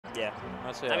Yeah.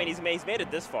 Mostly I mean, he's made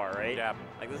it this far, right? Yeah.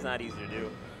 Like, this is not easy to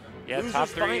do. Yeah, Losers top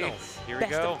 3. finals. Here we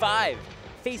Best go. of 5.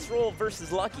 Faceroll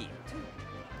versus Lucky.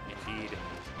 Indeed.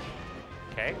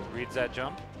 Okay, reads that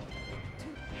jump.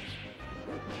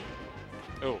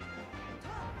 Oh.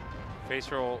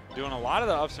 Faceroll doing a lot of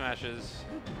the up smashes,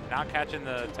 not catching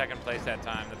the tech in place that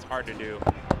time. That's hard to do.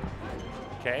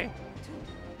 Okay.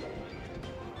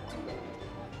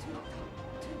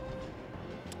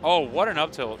 Oh, what an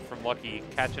up tilt from Lucky,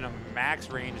 catching him max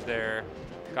range there.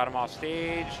 Got him off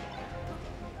stage.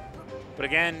 But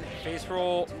again,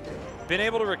 Faceroll been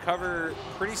able to recover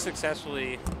pretty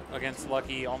successfully against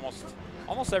Lucky almost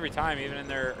every time, even in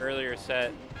their earlier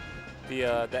set. The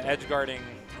edge guarding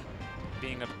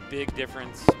being a big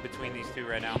difference between these two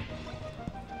right now.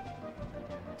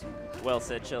 Well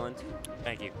said, Chillin.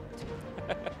 Thank you.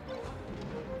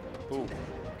 Ooh.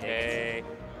 Okay.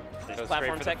 There's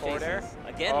platform tech there.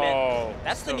 Again, man,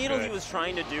 that's so the needle good. he was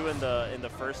trying to do in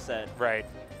the first set. Right.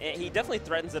 And he definitely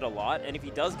threatens it a lot, and if he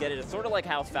does get it, it's sort of like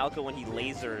how Falco, when he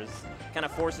lasers, kind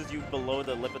of forces you below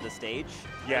the lip of the stage.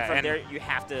 Yeah. And from there, you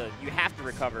have to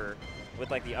recover with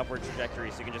like the upward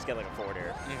trajectory, so you can just get like a forward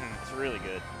air. It's really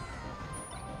good.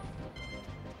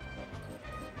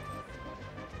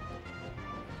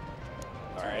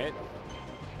 All right.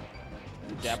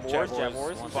 Jab Wars,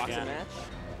 once boxing again. match.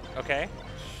 Okay.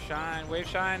 Shine, wave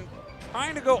shine.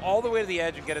 Trying to go all the way to the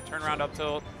edge and get a turnaround up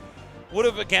tilt. Would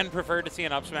have, again, preferred to see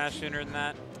an up smash sooner than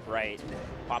that. Right.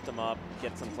 Popped him up,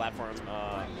 get some platform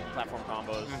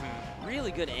combos.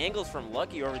 Really good angles from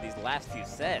Lucky over these last few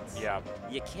sets. Yeah.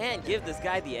 You can't give this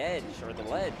guy the edge or the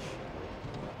ledge.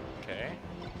 Okay.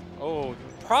 Oh,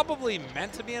 probably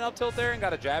meant to be an up tilt there and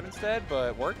got a jab instead,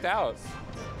 but worked out.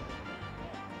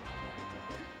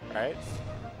 All right.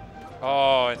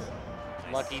 Oh, and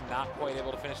Lucky not quite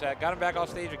able to finish that. Got him back off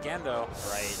stage again, though.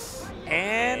 Right.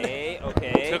 And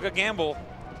okay. Took a gamble.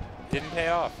 Didn't pay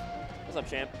off. What's up,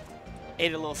 champ?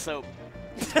 Ate a little soap.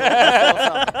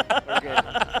 We're good.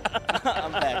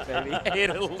 I'm back, baby. Ate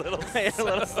a little Ate a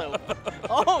little soap.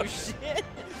 Oh, shit.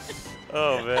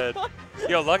 Oh, man.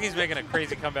 Yo, Lucky's making a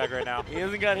crazy comeback right now. He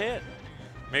hasn't got hit.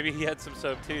 Maybe he had some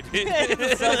soap, too, dude.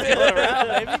 Soap's going around,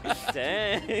 baby.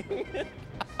 Dang.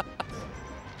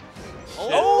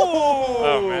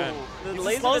 Oh, man. The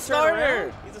He's a slow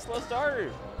starter. He's a slow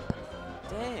starter.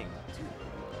 Dang.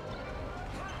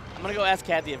 I'm going to go ask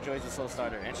Kathy if Joy's a slow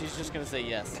starter, and she's just going to say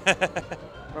yes.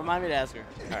 Remind me to ask her.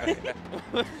 All right.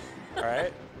 All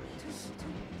right.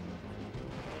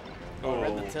 Oh,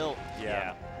 read the tilt.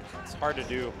 Yeah. It's hard to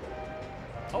do.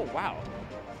 Oh, wow.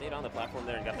 Stayed on the platform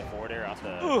there and got the forward air off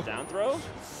the down throw.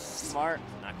 Smart.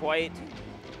 Not quite.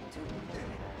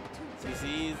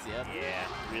 CCs, yep. Yeah,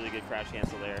 really good crouch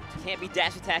cancel there. Can't be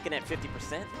dash attacking at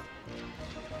 50%.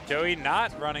 Joey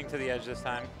not running to the edge this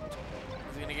time.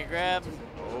 He's going to get grabbed.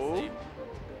 Oh.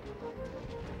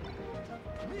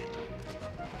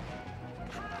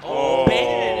 Oh,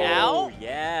 baited it out?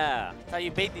 Yeah. That's how you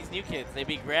bait these new kids. They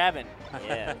be grabbing.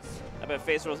 Yeah. I bet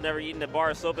Faceroll's never eaten a bar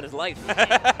of soap in his life.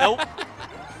 Nope.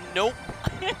 Nope.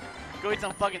 Go eat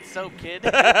some fucking soap, kid.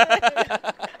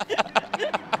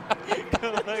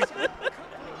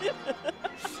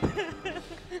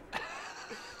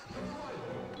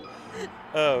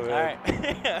 Oh, man. All right.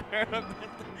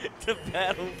 To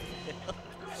battlefield.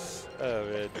 Oh,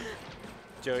 man.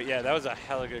 Joey, yeah, that was a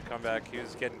hella good comeback. He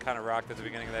was getting kind of rocked at the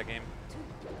beginning of that game.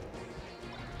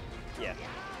 Yeah.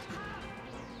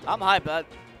 I'm hyped, but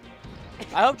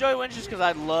I hope Joey wins just because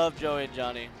I love Joey and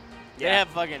Johnny. They have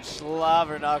fucking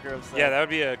slobber knocker of stuff. Yeah, that would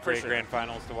be a great sure. grand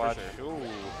finals to watch. sure. Ooh.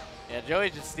 Yeah,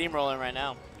 Joey's just steamrolling right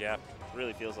now. Yeah.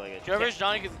 Really feels like it. Joey versus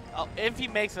Johnny, 'cause, if he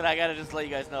makes it, I got to just let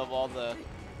you guys know of all the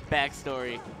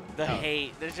backstory, the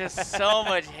hate. There's just so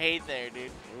much hate there, dude.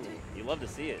 Ooh, you love to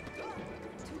see it.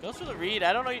 Goes for the read.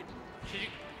 I don't know. Should you?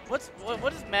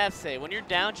 What does math say? When you're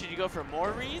down, should you go for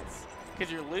more reads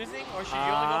because you're losing, or should you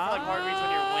only go for like more reads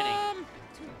when you're winning?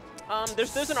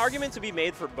 There's an argument to be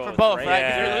made for both. For both, right? right?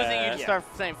 Because you're losing, you Yeah. just start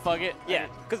saying fuck it. Yeah,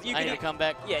 because you I need can to come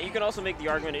back. Yeah, you can also make the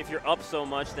argument if you're up so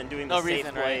much, then doing the No safe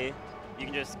reason, play, right? you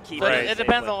can just keep But it. it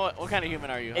depends on what kind of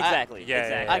human are you. Exactly. Yeah,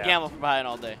 exactly. I gamble from behind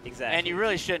all day. Exactly. And you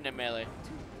really shouldn't in Melee.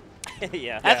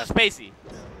 Yeah. As a spacey.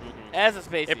 As a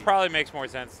spacey. It probably makes more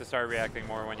sense to start reacting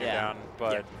more when you're Yeah. down,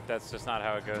 but that's just not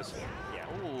how it goes. Yeah.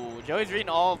 Ooh, Joey's reading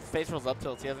all Facerolls up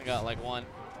tilts. He hasn't got like one.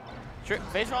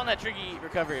 Faceroll on that tricky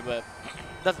recovery, but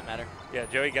doesn't matter. Yeah,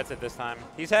 Joey gets it this time.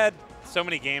 He's had so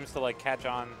many games to like catch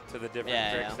on to the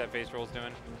different tricks that Faceroll's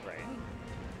doing. Right.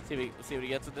 See what he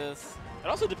gets with this. It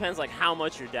also depends like how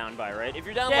much you're down by, right? If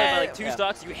you're down by like 2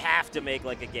 stocks, you have to make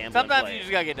like a gambling Sometimes play. you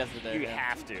just gotta get desperate there. You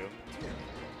have to.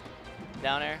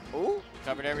 Down air. Ooh.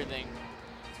 Covered everything.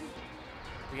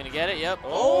 You gonna get it? Yep.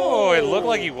 Oh, it looked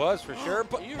like he was for sure.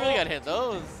 But You really gotta hit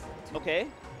those. Okay.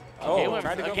 Okay, Oh,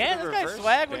 tried to go again, for the this guy's reverse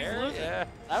swag when there, he's losing. yeah.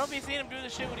 I don't be seeing him do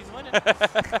this shit when he's winning.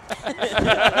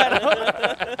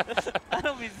 I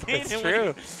don't be seeing It's him.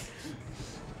 true.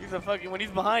 He's a fucking. When he's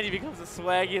behind, he becomes the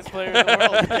swaggiest player in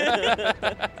the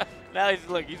world. Now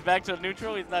he's back to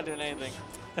neutral. He's not doing anything.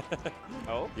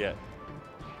 Oh. Yeah.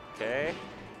 Okay.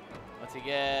 What's he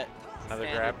get? Another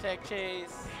Standard grab. tech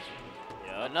chase.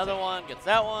 Yeah. Another one. Gets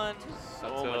that one. So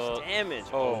Until- much damage.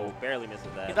 Oh. Barely misses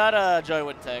He that. thought Joey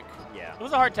wouldn't tech. Yeah. It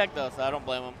was a hard tech though, so I don't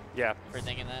blame him Yeah. for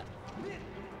thinking that.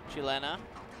 Chilena.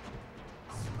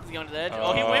 Is he going to the edge?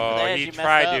 Oh, he went for the edge. He messed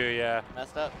tried up. to, yeah.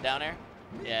 Messed up. Down air.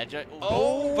 Yeah.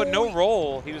 Oh, but no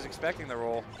roll. He was expecting the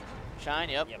roll. Shine.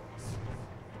 Yep.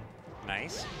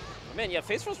 Nice. Man, yeah,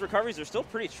 Faceroll's recoveries are still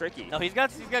pretty tricky. No, he's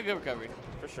got good recovery.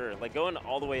 For sure. Like going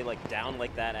all the way like down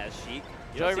like that as Sheik.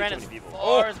 You Joey don't see ran too as many people.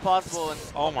 far as possible. And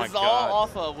Oh my this is all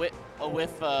off a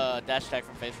whiff dash tag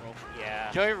from Faceroll.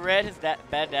 Yeah. Joey read his bad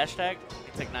dash tag.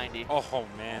 He took 90. Oh,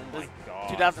 man. Oh my god.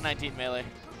 2019 melee.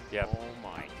 Yep. Oh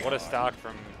my god. What a stock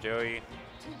from Joey.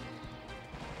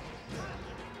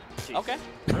 Jeez. Okay.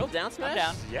 Real down smash? I'm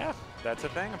down. Yeah, that's a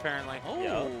thing apparently. Oh.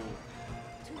 Yo.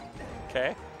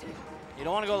 Okay. You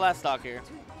don't want to go last stock here.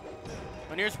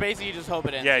 When you're spacey, you just hope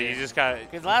it ends. Yeah, you just got.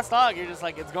 Because last stock, you're just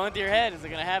like, it's going through your head. Is it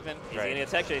going to happen? He's Right. gonna get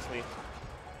tech chase me.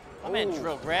 My man Ooh.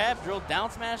 drill grab, drill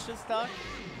down smash this stock.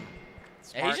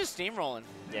 Yeah, he's just steamrolling.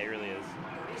 Yeah, he really is.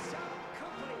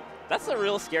 That's the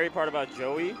real scary part about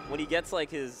Joey when he gets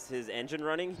like his engine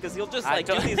running because he'll just like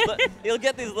do these he'll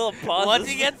get these little pauses. Once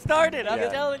he gets started, I'm Yeah.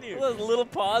 telling you. a little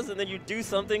pause and then you do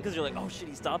something because you're like, oh shit,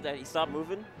 he stopped that. He stopped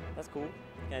moving. That's cool.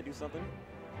 Can I do something?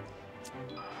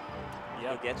 Yeah.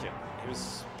 He'll get you. He was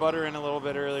sputtering a little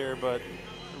bit earlier, but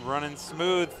running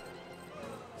smooth,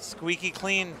 squeaky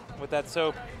clean with that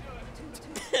soap.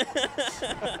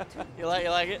 You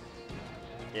like it?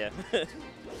 Yeah.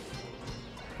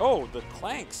 Oh, the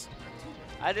clanks.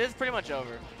 It's pretty much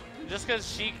over. Just because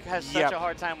Sheik has such Yep. a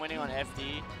hard time winning on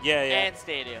FD Yeah, yeah. and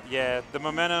Stadium. Yeah, the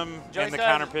momentum Joey and the says-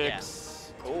 counter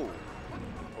picks. Oh.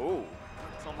 Oh.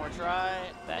 One more try.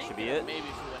 That should be Maybe it. Maybe if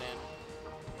he went in.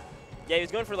 Yeah, he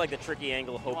was going for like the tricky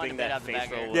angle, wanted hoping to bait that out the back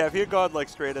face roll. air. would- Yeah, if he had gone like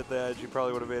straight at the edge, he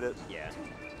probably would have made it. Yeah.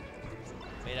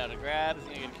 Made out a grab. Is he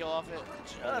going to get a kill off it?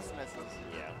 Just misses.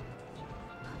 Yeah.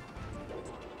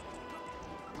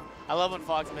 I love when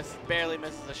Fox barely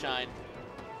misses a shine.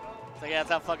 It's like, yeah,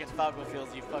 that's how fucking Falco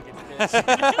feels, you fucking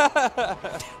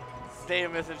bitch. Stay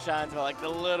missing shines by like the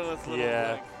littlest little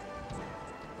Yeah. flick.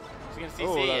 He's going to CC,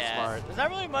 Oh, that's yeah. smart. There's not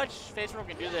really much Faceroll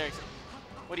can do there. Except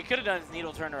what he could have done is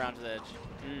needle turnaround to the edge.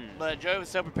 Mm. But Joey was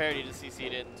so prepared, he just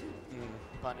CC'd it.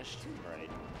 Punished. Right.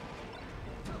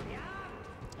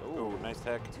 Oh, nice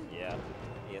tech. Yeah.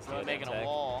 Yes, Really making a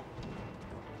wall.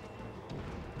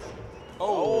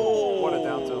 Oh, what a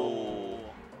down tilt.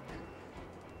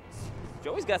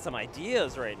 Joey's got some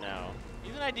ideas right now.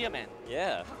 He's an idea man.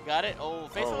 Yeah. Got it? Oh,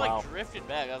 Faceroll wow. like drifted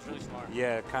back. That was really smart.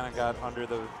 Yeah, kind of got under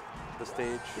the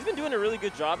stage. He's been doing a really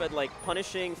good job at like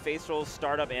punishing Faceroll's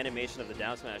startup animation of the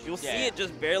down smash. You'll Yeah. see it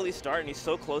just barely start, and he's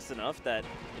so close enough that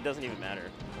it doesn't even matter.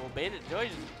 Well, baited. Joey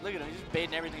just, look at him. He's just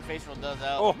baiting everything Faceroll does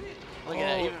out. Oh, Look at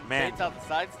that. Even man. baits out the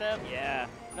sidestep. Yeah.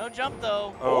 No jump,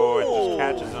 though. oh, it Oh. just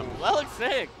catches him. That looks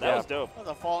sick. That Yeah. was dope. That was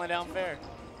a falling down fair.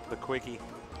 The quickie.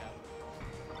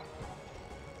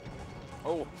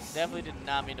 Oh, Definitely did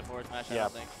not mean to forward smash, I yeah.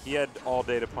 don't think. He had all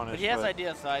day to punish. But he has but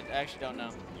ideas, so I actually don't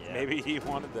know. Yeah. Maybe he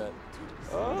wanted that.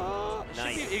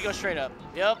 Nice. He goes straight up.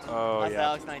 Yep. Oh, That's yeah.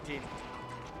 Alex 19.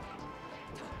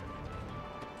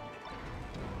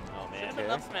 Oh Should man. have been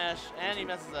Okay. up smash, and he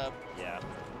messes up. Yeah.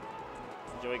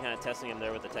 Joey kind of testing him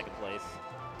there with the tech in place.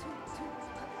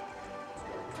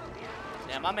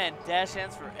 Yeah, my man dash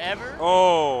hands forever.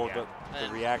 Oh, Yeah. the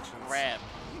And reactions. grab.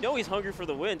 You know he's hungry for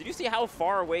the win. Did you see how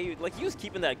far away? Like he was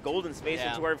keeping that golden space Yeah.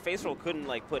 into where Faceroll couldn't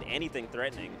like put anything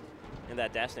threatening in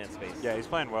that dash dance space. Yeah, he's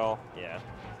playing well. Yeah.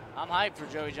 I'm hyped for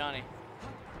Joey Johnny.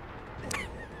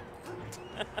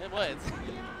 It was.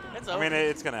 It's over. I mean,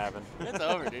 it's gonna happen. It's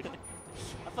over, dude.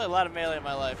 I play a lot of Melee in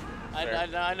my life. Fair.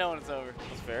 I know when it's over.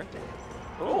 That's fair.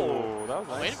 Oh, that was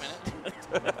Oh, nice. wait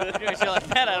a minute. You're doing shit like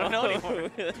that, I don't know anymore.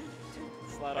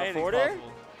 Slide off Anything's forward air?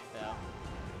 possible.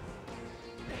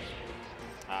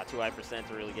 Yeah. Too high percent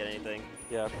to really get anything.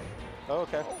 Yeah. Oh,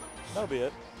 okay. That'll be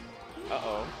it.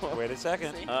 Uh-oh. Wait a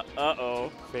second. See?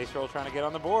 Uh-oh. Faceroll trying to get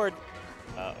on the board.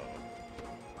 Uh-oh.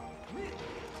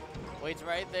 Waits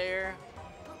right there.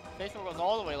 Faceroll goes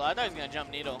all the way low. I thought he was going to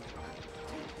jump needle.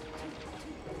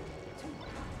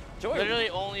 Joey. Literally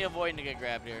only avoiding to get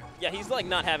grabbed here. Yeah, he's like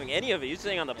not having any of it. He's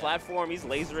sitting on the platform. He's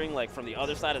lasering like from the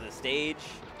other side of the stage.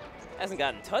 Hasn't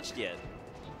gotten touched yet.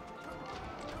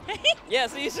 Yeah,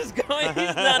 so he's just going.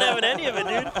 He's not having any of it,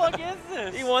 dude. What the fuck is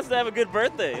this? He wants to have a good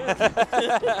birthday.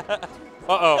 Uh-oh.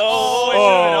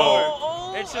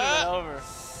 Oh, It should have been over.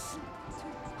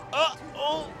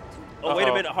 Oh, wait a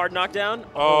Uh-oh. minute. Hard knockdown.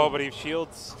 Oh, but he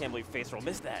shields. Can't believe Faceroll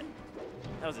missed that.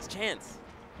 That was his chance.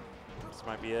 This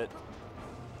might be it.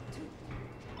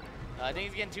 I think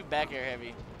he's getting too back air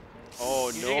heavy. Oh,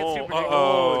 You think it's no. super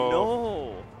Oh,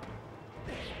 no.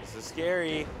 This is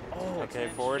scary. Oh, Okay,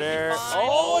 forward air.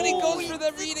 Oh, and he goes for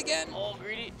the read again. Oh,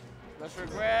 greedy. Goes for a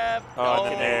grab. Oh,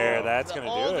 and there. That's going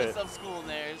The to do oldest it. of school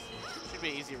nairs. Should be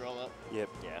an easy roll up. Yep.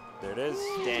 Yeah. There it is.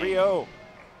 Dang. 3-0.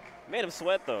 Made him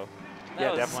sweat, though. That Yeah,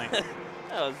 was- definitely.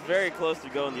 That was very close to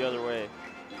going the other way.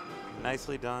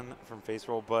 Nicely done from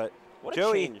Faceroll, but What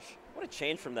Joey, a change. What a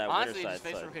change from that Honestly, winner just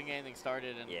side. Faceroll couldn't get anything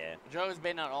started. And Yeah. Joe was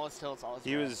baiting out all his tilts, all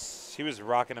his he was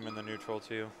rocking him in the neutral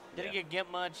too. Didn't get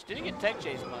Gimp much. Didn't get tech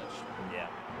chase much. Yeah.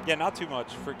 Yeah, not too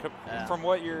much. Yeah. From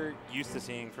what you're used to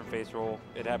seeing from Faceroll,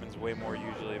 it happens way more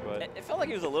usually, but It felt like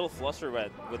he was a little flustered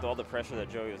with all the pressure that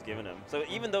Joey was giving him. So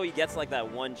even though he gets like that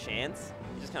one chance,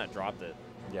 he just kind of dropped it.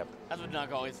 yep. That's what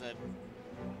Knock always said.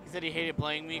 He said he hated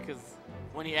playing me because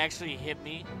when he actually hit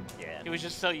me, Yeah. he was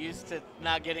just so used to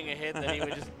not getting a hit that he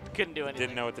would just couldn't do anything.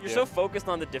 Didn't know what to You're do. so focused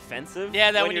on the defensive.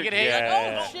 Yeah, that when you you're- get hit, Yeah.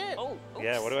 you're like, oh shit. Oh,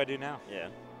 yeah, oops. what do I do now? Yeah.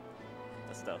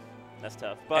 That's tough. That's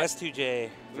tough. But S2J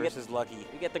we get- versus Lucky.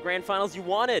 we get the grand finals you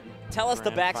wanted. Tell us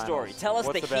the Grand backstory. finals. Tell us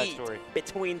What's the the heat backstory?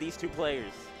 between these two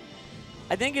players.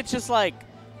 I think it's just like,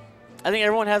 I think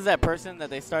everyone has that person that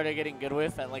they started getting good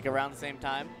with at like around the same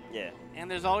time. Yeah. And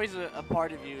there's always a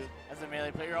part of you as a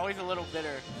melee player. You're always a little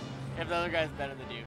bitter if the other guy's better than you.